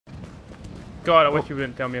God, I wish you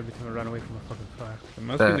wouldn't tell me every time I run away from a fucking fire. It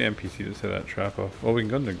must be the NPC that set that trap off. Oh, we can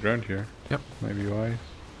go underground here. Yep. Might be wise.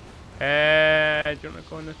 Do you want to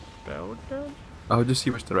go in this building? I'll just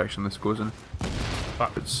see which direction this goes in.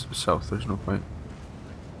 Fuck. It's south, there's no point.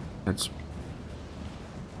 It's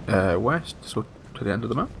west, so to the end of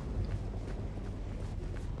the map.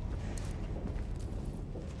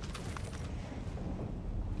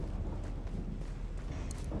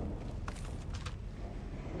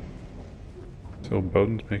 Still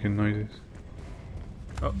buildings making noises.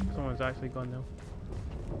 Oh, someone's actually gone now.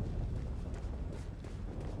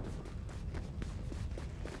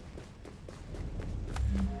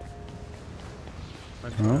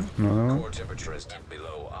 No, no. Core temperature is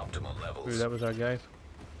below optimal levels. Ooh, that was our guys.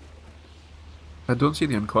 I don't see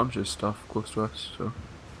the unconscious stuff close to us, so.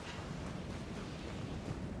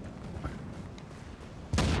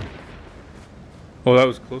 Oh, that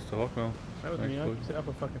was close to Hawkwell. That was me. I set up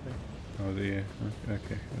a fucking thing. Oh, the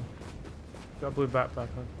okay. Got a blue backpack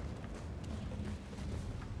on.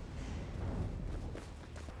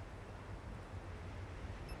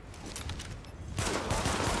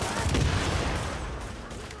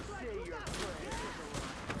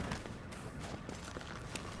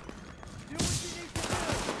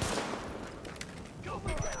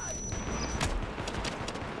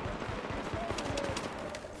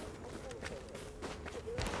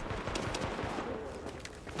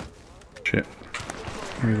 Shit.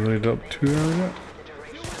 We laid up 2 hours yet?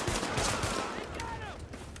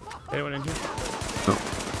 Anyone in here? No.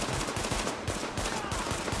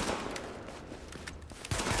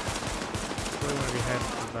 Probably want to be heading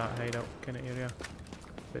to that hideout kind of area.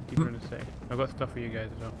 A bit deeper in the city. I've got stuff for you guys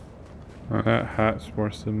as well. Oh, that hat's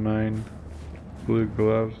worse than mine. Blue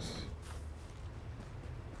gloves.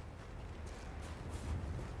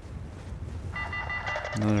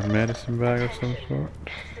 Another medicine bag of some sort.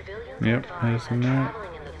 Yep, medicine there.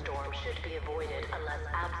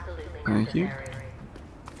 Thank you.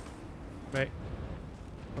 Right.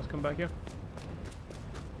 Let's come back here.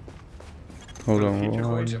 Hold on, Future hold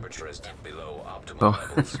Core on. temperature is below optimal Oh,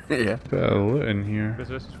 levels. yeah. Bit of loot in here. Because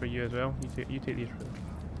this is for you as well. You take these for them.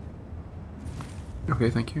 Okay,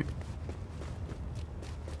 thank you.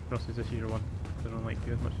 Ross, is this your one? I don't like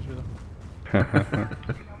you as much as you though.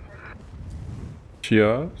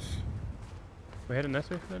 Cheers. We're heading this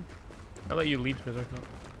way then? I'll let you lead because I can't.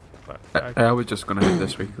 But I was just gonna head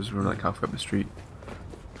this way because we're like halfway up the street.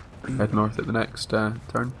 Head north at the next turn.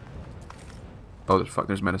 Oh,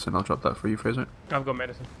 there's medicine. I'll drop that for you, Fraser. I've got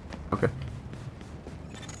medicine. Okay.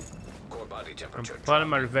 Core body I'm temperature. planning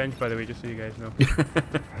my revenge, by the way, just so you guys know.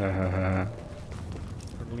 For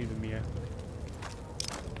leaving me out.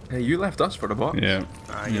 Hey, you left us for the box. Yeah.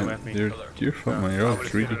 Ah, you Yeah, left me. you're fucking my I off,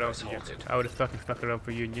 would've really. stuck around for you. I would have stuck around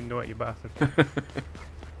for you, and you know what, you bastard.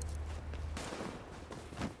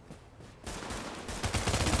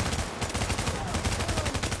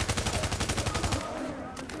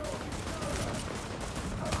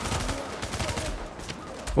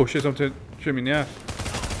 Oh shit, something shoot me in the ass.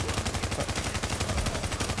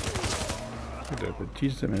 Good,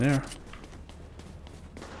 Jesus, I'm in there.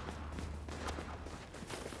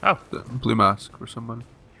 Oh! The blue mask for someone.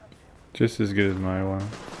 Just as good as my one.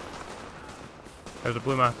 There's a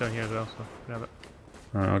blue mask down here as well, so grab it.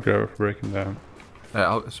 Alright, I'll grab it for breaking down.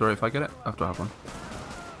 Sorry if I get it. I have to have one.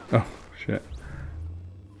 Oh, shit.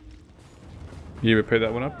 You ever pick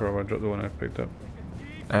that one up, or have I dropped the one I picked up?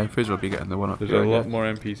 Fraser will be getting the one up There's here, a I lot guess. more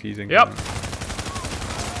NPCs in Yep. here.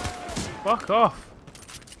 Fuck off!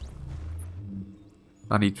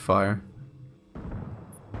 I need fire.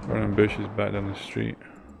 Running bushes back down the street.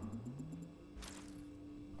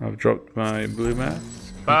 I've dropped my blue mask.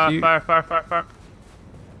 Fire, you. fire, fire, fire, fire.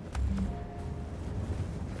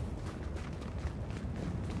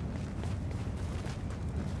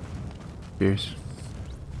 Cheers.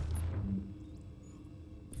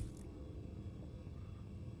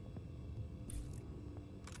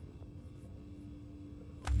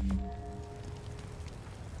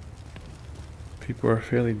 People are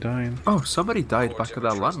fairly dying. Oh, somebody died Core back at that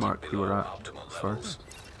temperature is landmark we were below at optimal levels. first.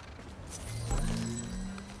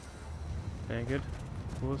 Very good.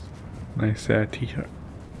 Close. Nice t-shirt.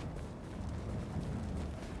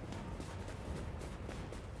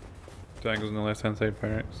 Triangles on the left hand side,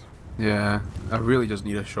 pirates. Yeah, I really just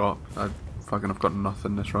need a shop. I've got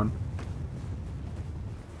nothing this run.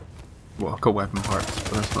 Well, I've got weapon parts,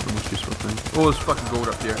 but that's not the most useful thing. Oh, there's fucking gold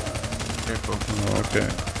up here. Careful. Oh, okay.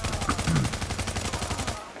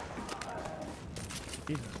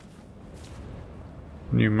 Jesus.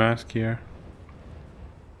 New mask here.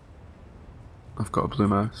 I've got a blue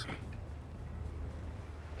mask.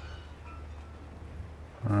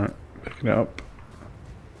 Alright, Picking it up.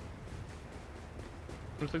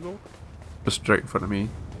 Where's the goal? Just right in front of me.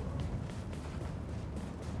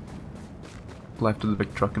 Left of the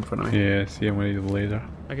big truck in front of me. Yeah, see him with the laser.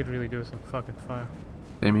 I could really do with some fucking fire.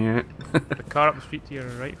 Same here. The car up the street to your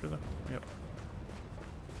right, further. Yep.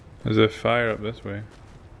 There's a fire up this way.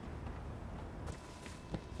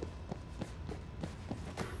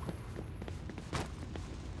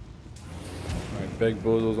 Alright, big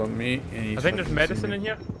bozo's on me. And he's I think there's fucking medicine seen in me.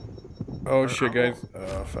 here. Oh shit, guys.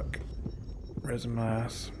 Oh fuck. Where's my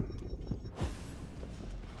ass?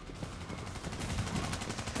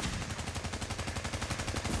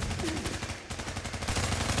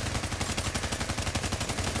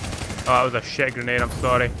 Oh, that was a shit grenade, I'm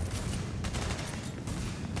sorry.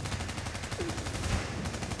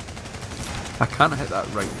 I can't hit that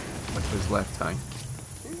right, which is left high.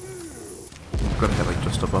 I've got to hit like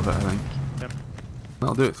just above it, I think. Yep.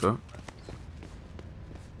 That'll do it though.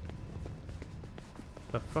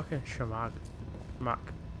 The fucking shamag. Mac.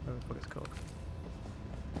 Whatever the fuck it's called.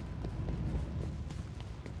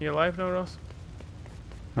 You alive now, Ross?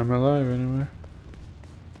 I'm alive anyway.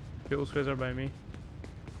 Fuel scissor by me.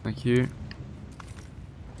 Thank you.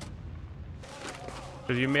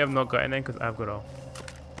 So you may have not got anything because I've got all.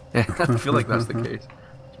 Yeah, I feel like that's the case.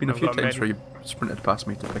 There's been a I've few got times many. where you sprinted past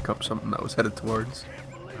me to pick up something that I was headed towards.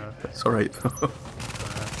 Okay. It's alright though.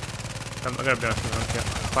 I'm gonna be honest with you, I don't care.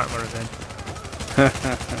 Part of my revenge.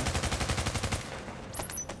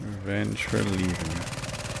 Revenge for leaving.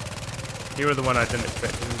 You were the one I didn't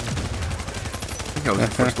expect to lose. I think I was the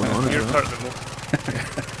first one on it. You're though. hurt the most.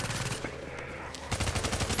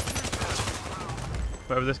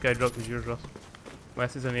 Whatever this guy dropped is yours, Ross.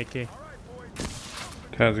 Unless it's an AK.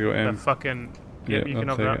 Taz got The M. fucking... Yep, you can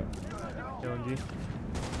I'll have take that. it. LNG.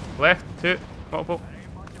 Left, two, multiple.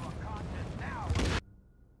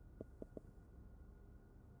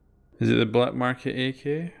 Is it the black market AK?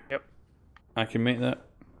 Yep. I can make that.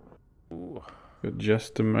 Ooh. Got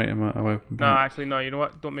just the right amount of weapon. No, actually, no, you know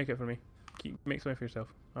what? Don't make it for me. Make something for yourself.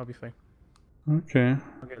 I'll be fine. Okay.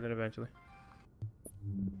 I'll get there eventually.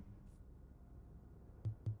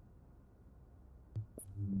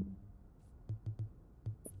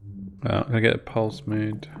 Well, I get a pulse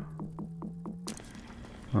made.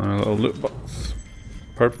 A little loot box.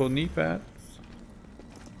 Purple knee pads.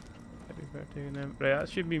 Happy for taking them. Right, that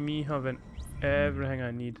should be me having everything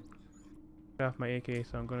I need. Craft my AK,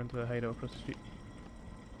 so I'm going into the hideout across the street.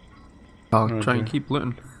 I'll Oh, try and dear. keep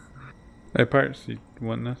looting. Hey, Parts, you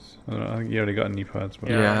want this? I don't know, I think you already got knee pads, but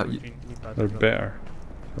Yeah, knee pads they're as well. better.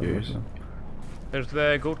 So Yes. so. There's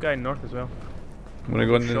the gold guy north as well. Wanna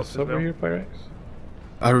go into the Shops as subway well. here, Pyrex?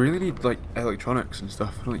 I really need like electronics and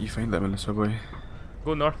stuff. I don't think you find them in the subway.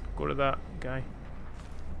 Go north, go to that guy.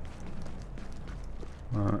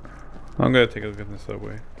 Alright. I'm gonna take a look at the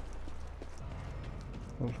subway.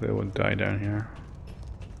 Hopefully I won't die down here.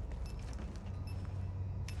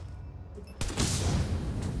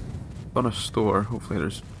 On a store, hopefully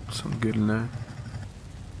there's something good in there.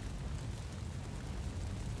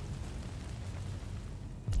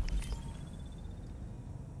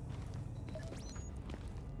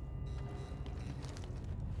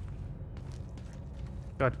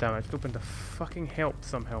 God damn it, I just opened the fucking help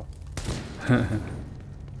somehow.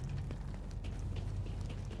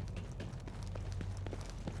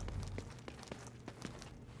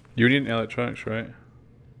 You need electronics, right?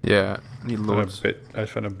 Yeah, I need loads. I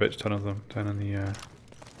found a bitch ton of them down in the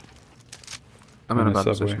I'm in on a the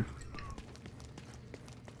bad subway. position.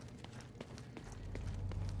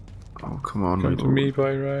 Oh, come on. Come to reload. me,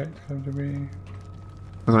 Pyrex. Come to me.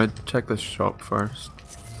 I'm gonna check this shop first.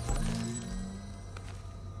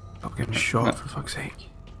 I'm getting shot for fuck's sake.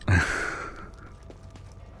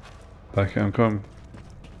 Back, I'm coming.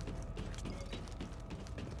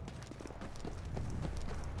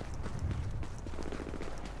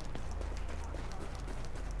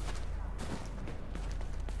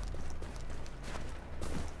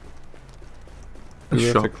 This We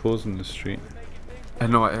have to shop. close in the street.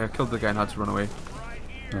 No, I killed the guy and had to run away.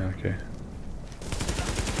 Oh, okay.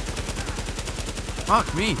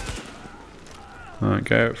 Fuck me! Alright,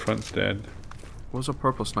 guy out front's dead. Was a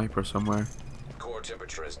purple sniper somewhere. Core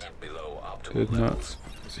temperature is below optimal Did not levels.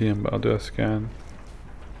 see him, but I'll do a scan.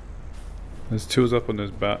 There's tools up on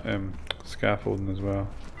this scaffolding as well.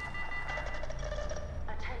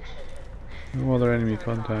 No other enemy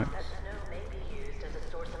contacts.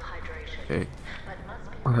 Okay.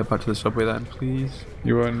 I'll head back to the subway then, please.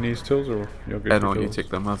 You want these tools or you're good? No, for you tools? take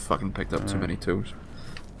them. I've fucking picked up too many tools.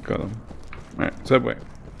 Got them. Alright, subway.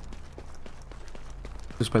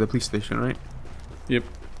 Just by the police station, right? Yep.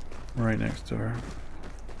 Right next door.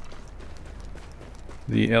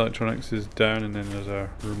 The electronics is down, and then there's a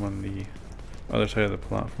room on the other side of the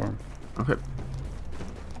platform. Okay.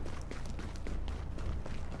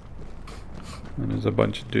 And there's a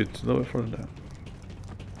bunch of dudes a little bit further down.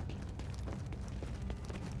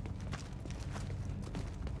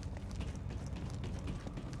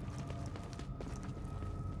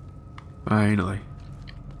 Finally.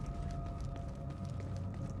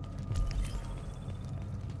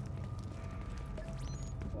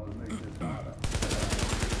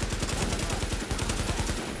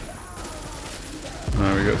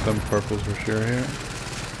 We got some purples for sure here.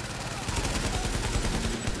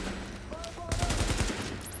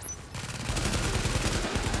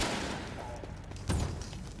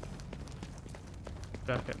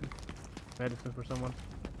 Jacket. Medicine for someone.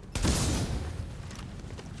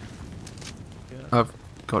 Yeah. I've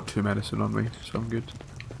got 2 medicine on me, so I'm good.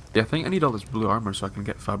 Yeah, I think I need all this blue armor so I can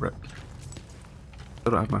get fabric. I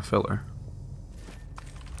don't have my filter.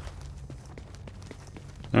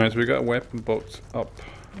 Alright, so we got a weapon box up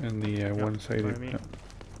in the one side by of me. it.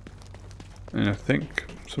 And I think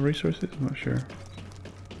some resources, I'm not sure.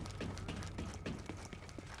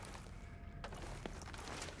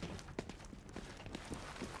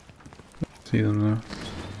 See them now.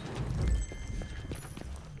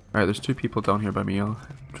 Alright, there's 2 people down here by me. I'll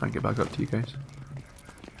try and get back up to you guys.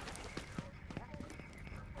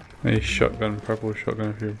 A shotgun, purple shotgun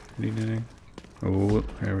if you're needing anything. Oh,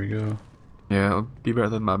 there we go. Yeah, it'll be better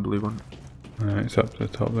than my blue one. Alright, it's up to the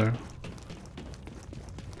top there.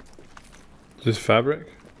 Is this fabric?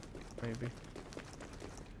 Maybe.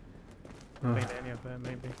 Oh, Find any of that,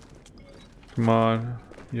 maybe. come on.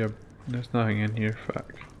 Yeah, there's nothing in here,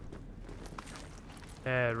 fuck.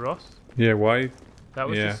 Ross? Yeah, why? That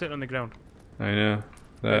was Yeah. just sitting on the ground. I know.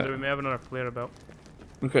 We may have another player about.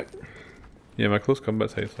 Okay. Yeah, my close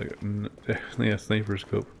combat sight's like definitely a sniper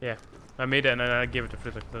scope. Yeah. I made it and then I gave it to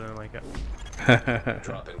Frizzle because I didn't like it.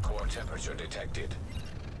 Drop in core temperature detected.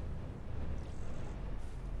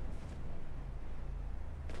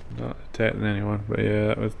 Not detecting anyone, but yeah,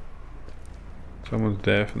 that was. Someone's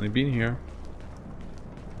definitely been here.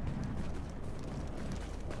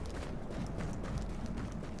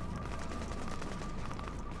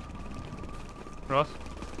 Ross?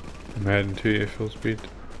 I'm heading to you full speed.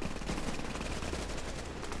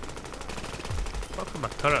 What's my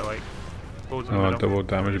turret like? Goes in the Oh, middle. double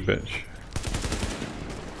damage, bitch.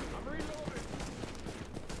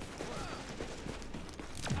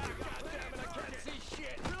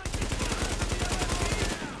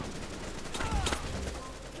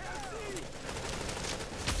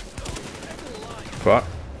 Fuck. Oh,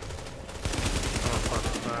 fuck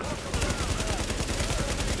that.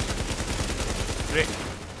 Great.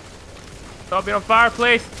 Stop being on fire,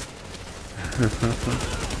 please!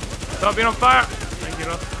 Stop being on fire! Thank you,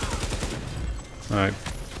 Ross. Alright.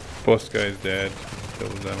 Boss guy's dead.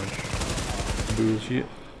 Double damage. Bullshit.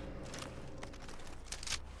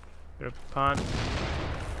 You're a pant.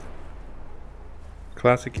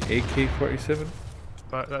 Classic AK-47.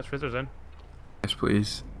 But that's Frizzer's in. Yes,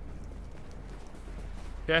 please.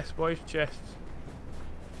 Chests, boys, chests.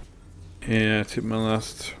 Yeah, I took my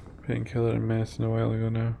last painkiller and medicine a while ago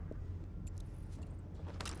now.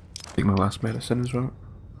 Take my last medicine as well.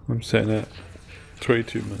 I'm sitting at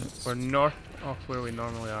 22 minutes. We're north of where we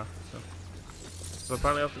normally are. So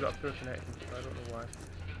apparently I've got a poor connection, so I don't know why.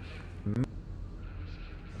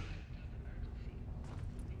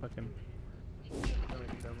 Fucking. I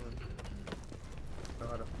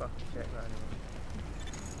how to fucking check that anyway.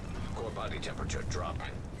 Core body temperature drop.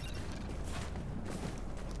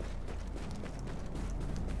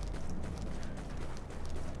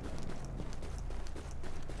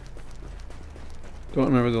 Don't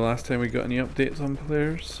remember the last time we got any updates on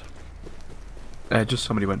players. Just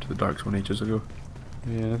somebody went to the dark zone ages ago.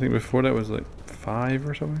 Yeah, I think before that was like 5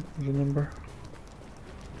 or something was the number.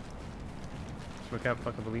 So we can't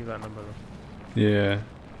fucking believe that number though. Yeah,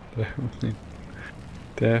 definitely.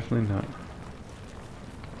 Definitely not.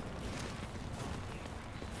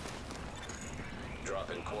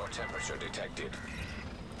 Drop in core temperature detected.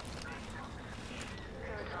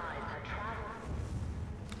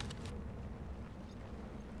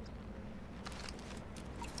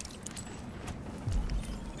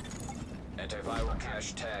 Antiviral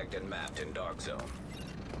cache tagged and mapped in dark zone.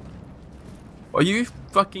 Are you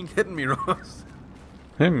fucking kidding me, Ross?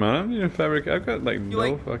 Hey man, I'm using fabric. I've got like You no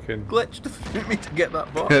like fucking. glitched through me to get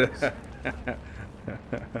that box.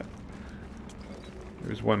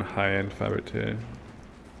 There's one high-end fabric too.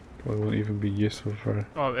 Probably won't even be useful for.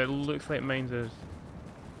 Oh, it looks like mine's is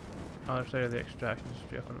other side of the extraction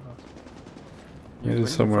straight up on the house. Yeah, It is right in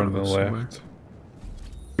somewhere on front the of us somewhere. left.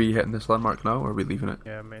 we hitting this landmark now, or are we leaving it?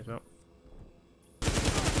 Yeah, may as well.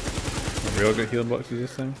 Have we all got healing boxes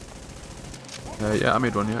this time? Yeah, I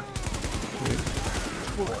made one, yeah.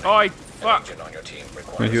 Oh, An fuck! engine on your team My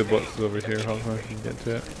requires heal aid. box is over here, hopefully I can get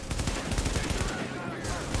to it.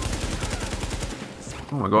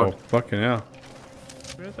 Oh my Oh, god. fucking hell.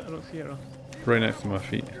 Where is it? I don't see it. Ross. Right next to my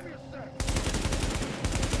feet.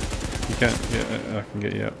 You can't get it, I can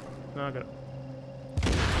get you up. No, I got it.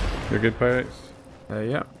 You're good, Pyrex?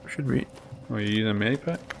 Yeah, should be. Oh, you using a mini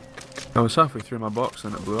pack? I was halfway through my box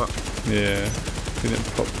and it blew up. Yeah. We didn't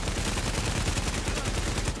pop.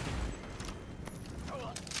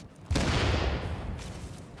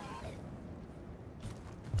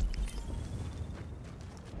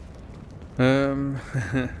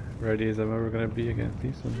 Ready as I'm ever gonna be against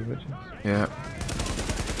these sons of bitches. Yeah.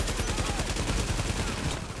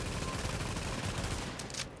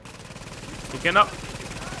 Picking up.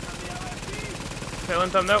 Killing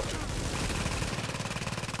them now.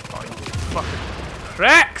 Oh, you fucking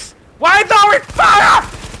pricks! Why don't we fire?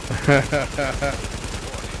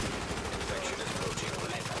 Infection is approaching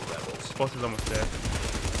lethal levels. Boss is almost there.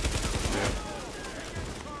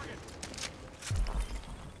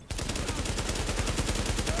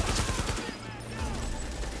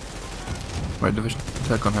 Right, division.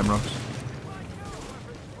 Attack on him, Ross.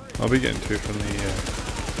 I'll be getting two from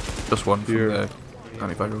the Just one from Here. the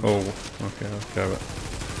 95 road. oh, okay, I'll grab it.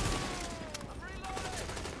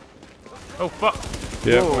 Oh fuck!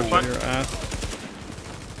 Yeah, Whoa, watch fuck. your ass.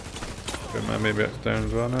 But man, maybe it's down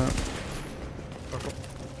as well now. Purple.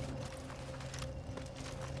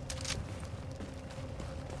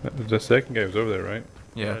 The second guy was over there, right?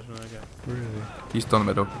 Yeah, There's another guy. Really? he's down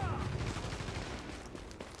the middle.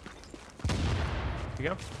 You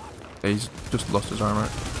go? Yeah, he's just lost his armor.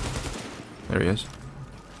 There he is.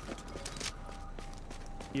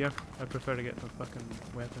 Yeah, I prefer to get some fucking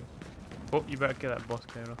weapons. Oh, you better get that boss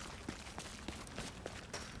guy off.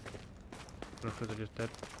 I don't know if they're just dead.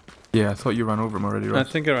 Yeah, I thought you ran over him already, I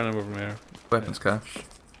Ross. think I ran him over from there. Weapons cache.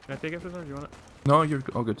 Can I take it for them? Do you want it? No, you're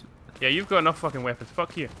all good. Yeah, you've got enough fucking weapons.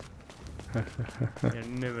 Fuck you. You're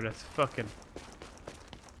numerous fucking.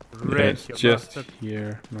 Yeah, Red, it's you just bastard.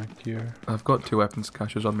 here, not here. I've got 2 weapons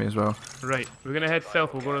caches on me as well. Right, we're gonna head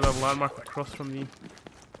south. We'll go to the landmark across from the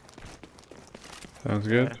Sounds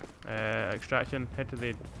good. extraction. Head to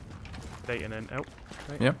the site and then out.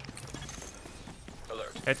 Right? Yep.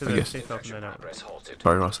 Alert. Head to I the guess. safe house and then out. Progress halted.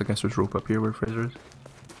 Sorry, Ross, I guess there's rope up here where Fraser is.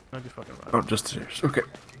 No, just fucking run. Oh, just stairs. Okay.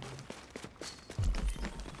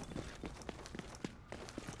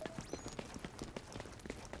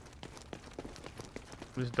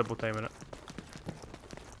 Just double timing it.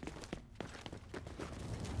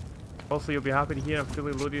 Also, you'll be happy to hear I'm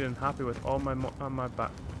fully loaded and happy with all my on my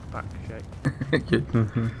back shite. Good.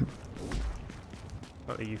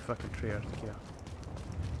 Not that you fucking traitors care.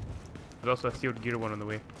 There's also a sealed gear one on the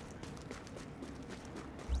way.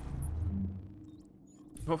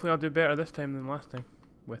 Hopefully I'll do better this time than last time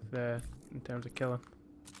with in terms of killing.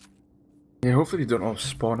 Yeah, hopefully you don't all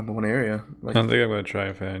spawn in the one area. Like, I think I'm gonna try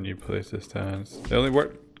and find a new place this time. It only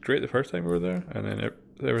worked great the first time we were there, and then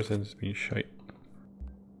ever since it's been shite.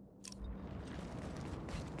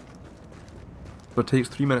 so it takes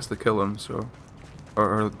 3 minutes to kill them, so...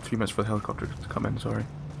 Or 3 minutes for the helicopter to come in, sorry.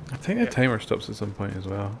 I think the timer stops at some point as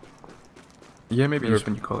well. Yeah, maybe just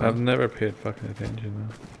when you call I've it. never paid fucking attention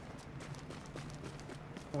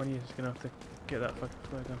though. One of you is gonna have to get that fucking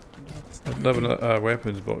flag down. I'd love a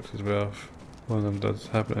weapons box as well if one of them does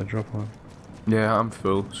happen to drop on. Yeah, I'm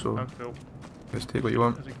full, so I'm full. just take what you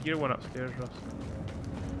want. There's a gear one upstairs, Ross.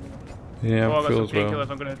 Yeah, Oh, I I'm got full some as well.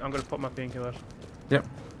 painkillers. I'm gonna pop my painkillers. Yep.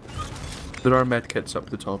 There are med kits up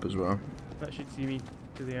the top as well. That should see me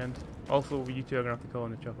to the end. Also, you two are gonna have to call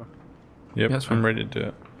in the chopper. Yep, Yeah, that's fine. I'm ready to do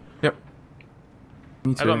it.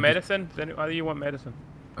 Me I too. got medicine. Does any, either you want medicine?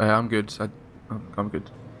 I'm good. I'm good.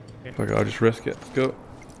 Fuck it, I'll just risk it. Let's go.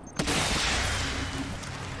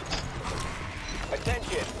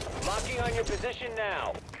 Attention! Locking on your position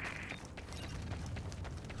now.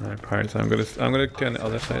 Alright, pirates, I'm gonna get on the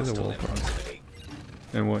other side of the wall Proximity.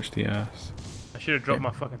 and watch the ass. I should have dropped my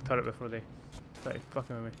fucking turret before they started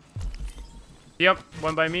fucking with me. Yep,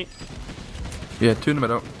 one by me. Yeah, 2 in the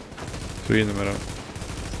middle. 3 in the middle.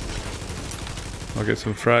 I'll get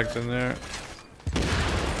some frags in there.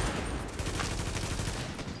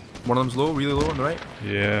 One of them's low, really low on the right.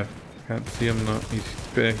 Yeah, can't see him now. He's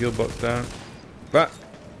putting a heal box down. Back!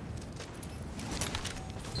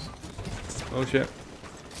 Oh shit.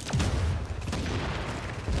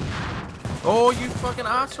 Oh, you fucking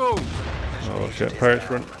asshole! Oh shit, pirates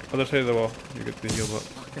run. Other side of the wall. You get the heal box.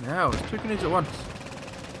 Fucking hell, there's 2 grenades at once.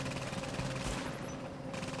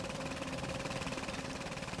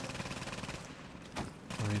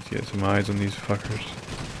 I need to get some eyes on these fuckers.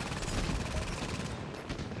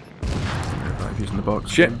 Right, using the box.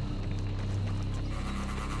 Shit!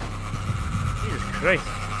 Jesus Christ.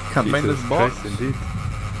 Can't find this Jesus box. Christ, indeed.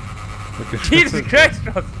 Look at Jesus Christ,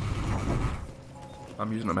 Ross.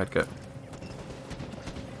 I'm using a medkit.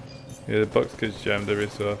 Yeah, the box gets jammed every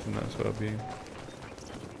so often, that's what I'll be.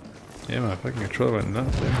 Yeah, my fucking controller went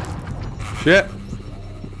nuts there. Shit!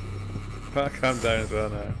 I'll calm down as well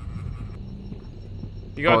now.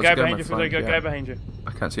 You got Oh, a guy it's behind my you, Fizzo, you flank, got a yeah. guy behind you.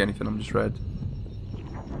 I can't see anything, I'm just red.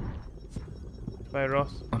 Bye,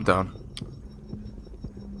 Ross. I'm down.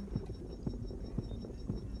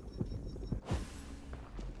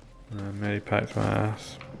 Medipac's my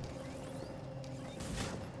ass.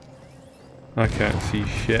 I can't see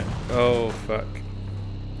shit. Oh fuck.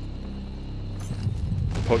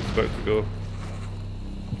 Pog's about to go.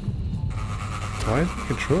 Why is the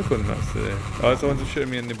control going nuts today? Oh, someone's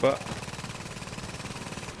shooting me in the butt.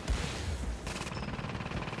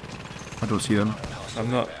 I don't see them.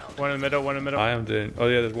 I'm not. One in the middle, one in the middle. I am doing. Oh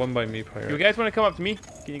yeah, there's one by me, pirate. You guys want to come up to me?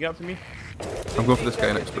 Can you get up to me? I'm going for this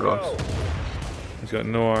guy next to Ross. He's got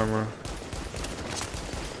no armor.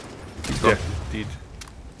 He's Yeah, got. he's dead.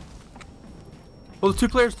 Oh,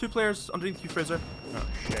 there's two players underneath you, Fraser. Oh,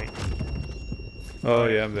 shit. Oh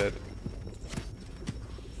yeah, I'm dead.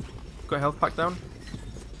 Got a health pack down.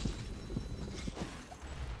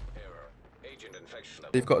 Error. Agent infection level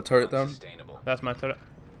They've got a turret down. unsustainable. That's my turret.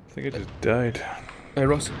 I think I just died. Hey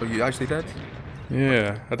Ross, are you actually dead?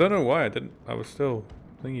 Yeah, I don't know why I didn't. I was still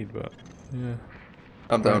thingied, but yeah.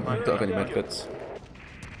 I'm down. I don't have any medkits.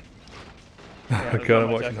 Yeah, there's God, not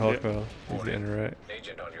I'm much I watching can do. Hawkwell. He's getting wrecked.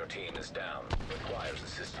 Agent on your team is down. Requires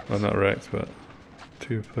assistance. Well, not wrecked, but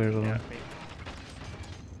 2 players Yeah, alone. me.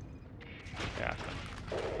 Yeah.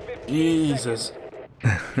 Jesus.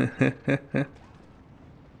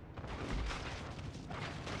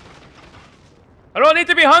 I don't need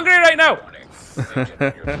to be hungry right now! Warning. Agent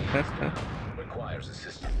on your team is down. Requires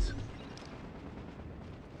assistance.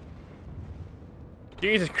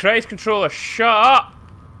 Jesus Christ, controller, shut up!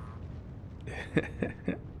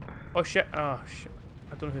 Oh shit, oh shit.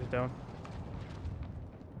 I don't know who's down.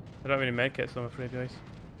 I don't have any medkits, so I'm afraid, guys.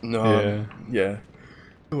 No. Yeah.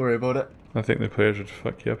 Don't worry about it. I think the players would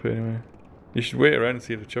fuck you up anyway. You should wait around and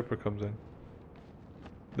see if the chopper comes in.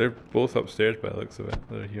 They're both upstairs by the looks of it.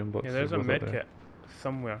 They're human boxes. Yeah, there's a both up there. medkit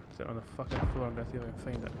somewhere sitting on the fucking floor. I'm gonna see if I can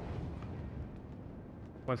find it.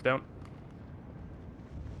 One's down.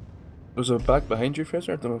 There's a bag behind you,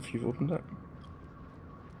 Fraser. I don't know if you've opened it.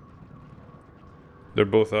 They're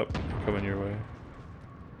both up, coming your way.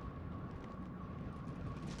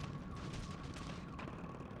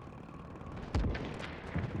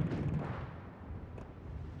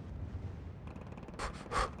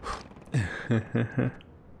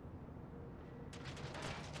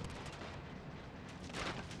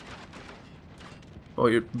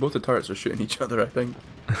 Oh, both the turrets are shooting each other, I think.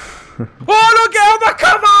 Oh, don't get out of the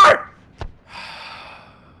cover!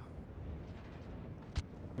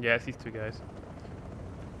 Yeah, it's these two guys.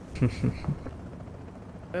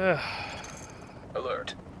 Ugh.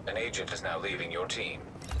 Alert. An agent is now leaving your team.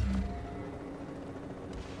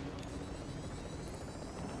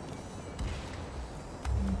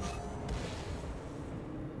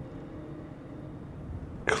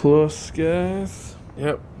 Close, guys.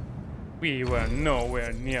 Yep. We were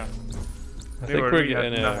nowhere near. I They think were we're really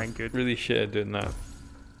getting nothing good. really shit at doing that.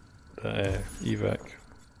 Evac.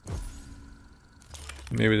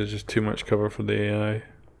 Maybe there's just too much cover for the AI.